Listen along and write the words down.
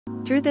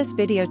Through this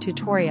video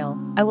tutorial,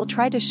 I will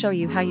try to show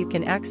you how you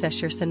can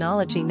access your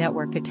Synology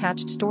Network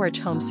Attached Storage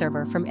home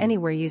server from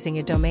anywhere using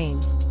a domain.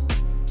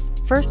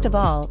 First of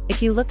all,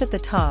 if you look at the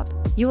top,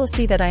 you will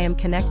see that I am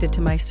connected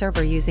to my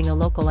server using a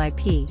local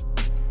IP.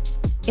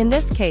 In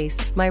this case,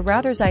 my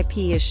router's IP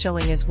is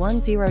showing as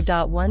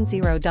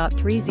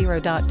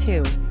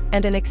 10.10.30.2,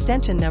 and an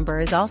extension number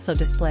is also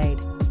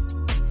displayed.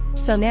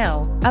 So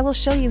now, I will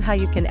show you how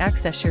you can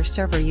access your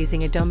server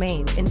using a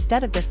domain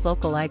instead of this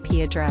local IP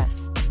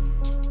address.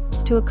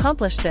 To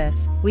accomplish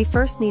this, we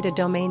first need a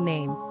domain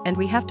name, and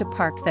we have to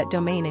park that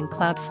domain in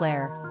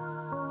Cloudflare.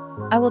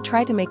 I will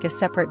try to make a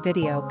separate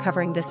video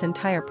covering this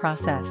entire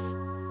process.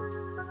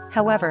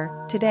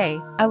 However, today,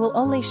 I will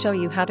only show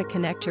you how to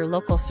connect your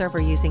local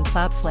server using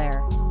Cloudflare.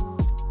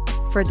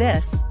 For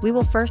this, we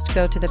will first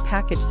go to the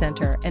Package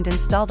Center and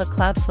install the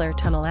Cloudflare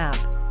Tunnel app.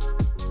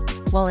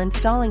 While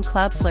installing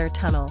Cloudflare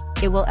Tunnel,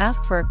 it will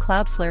ask for a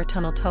Cloudflare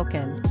Tunnel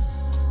token.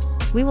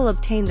 We will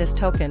obtain this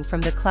token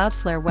from the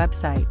Cloudflare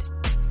website.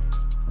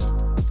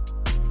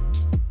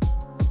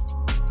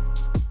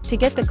 To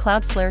get the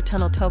Cloudflare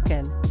Tunnel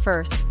token,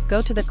 first, go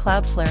to the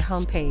Cloudflare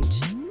homepage.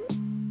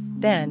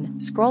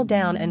 Then, scroll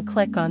down and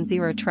click on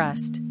Zero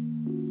Trust.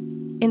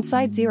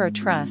 Inside Zero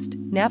Trust,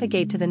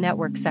 navigate to the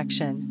Network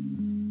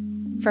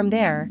section. From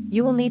there,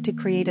 you will need to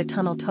create a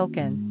tunnel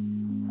token.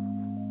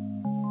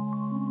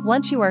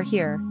 Once you are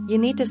here, you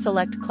need to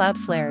select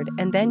Cloudflare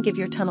and then give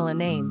your tunnel a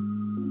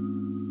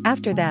name.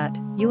 After that,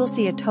 you will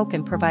see a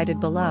token provided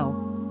below.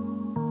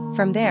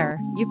 From there,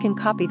 you can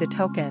copy the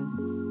token.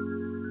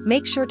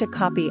 Make sure to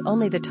copy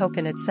only the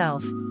token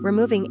itself,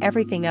 removing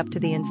everything up to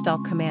the install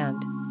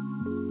command.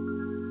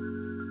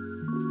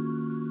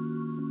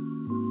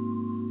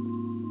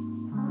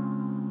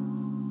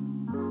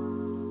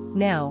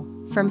 Now,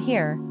 from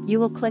here, you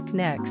will click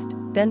Next,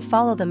 then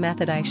follow the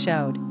method I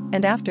showed,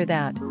 and after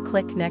that,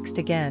 click Next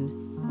again.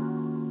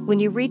 When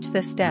you reach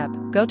this step,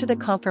 go to the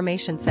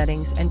confirmation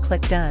settings and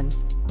click Done.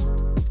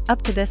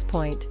 Up to this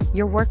point,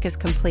 your work is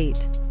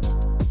complete.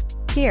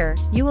 Here,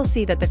 you will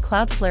see that the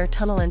Cloudflare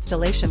Tunnel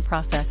installation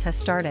process has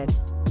started.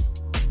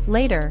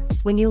 Later,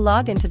 when you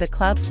log into the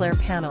Cloudflare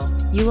panel,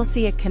 you will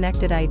see a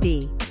connected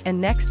ID, and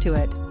next to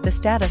it, the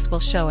status will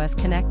show as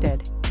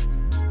connected.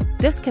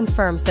 This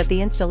confirms that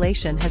the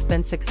installation has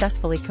been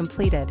successfully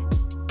completed.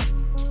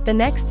 The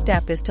next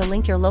step is to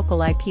link your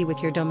local IP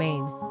with your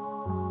domain.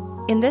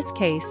 In this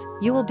case,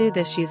 you will do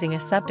this using a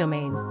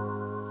subdomain.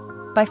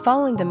 By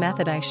following the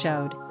method I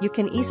showed, you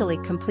can easily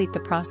complete the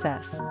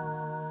process.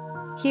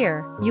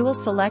 Here, you will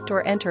select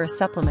or enter a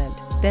supplement,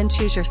 then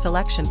choose your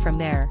selection from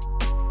there.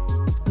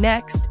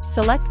 Next,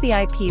 select the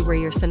IP where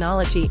your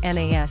Synology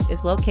NAS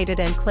is located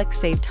and click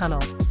Save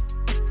Tunnel.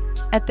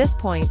 At this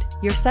point,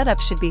 your setup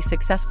should be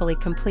successfully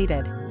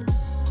completed.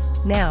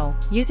 Now,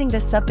 using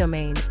this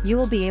subdomain, you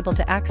will be able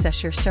to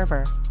access your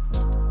server.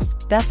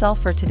 That's all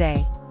for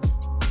today.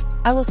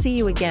 I will see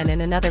you again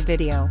in another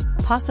video,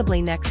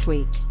 possibly next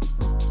week.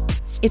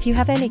 If you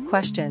have any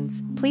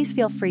questions, please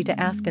feel free to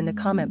ask in the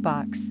comment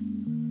box.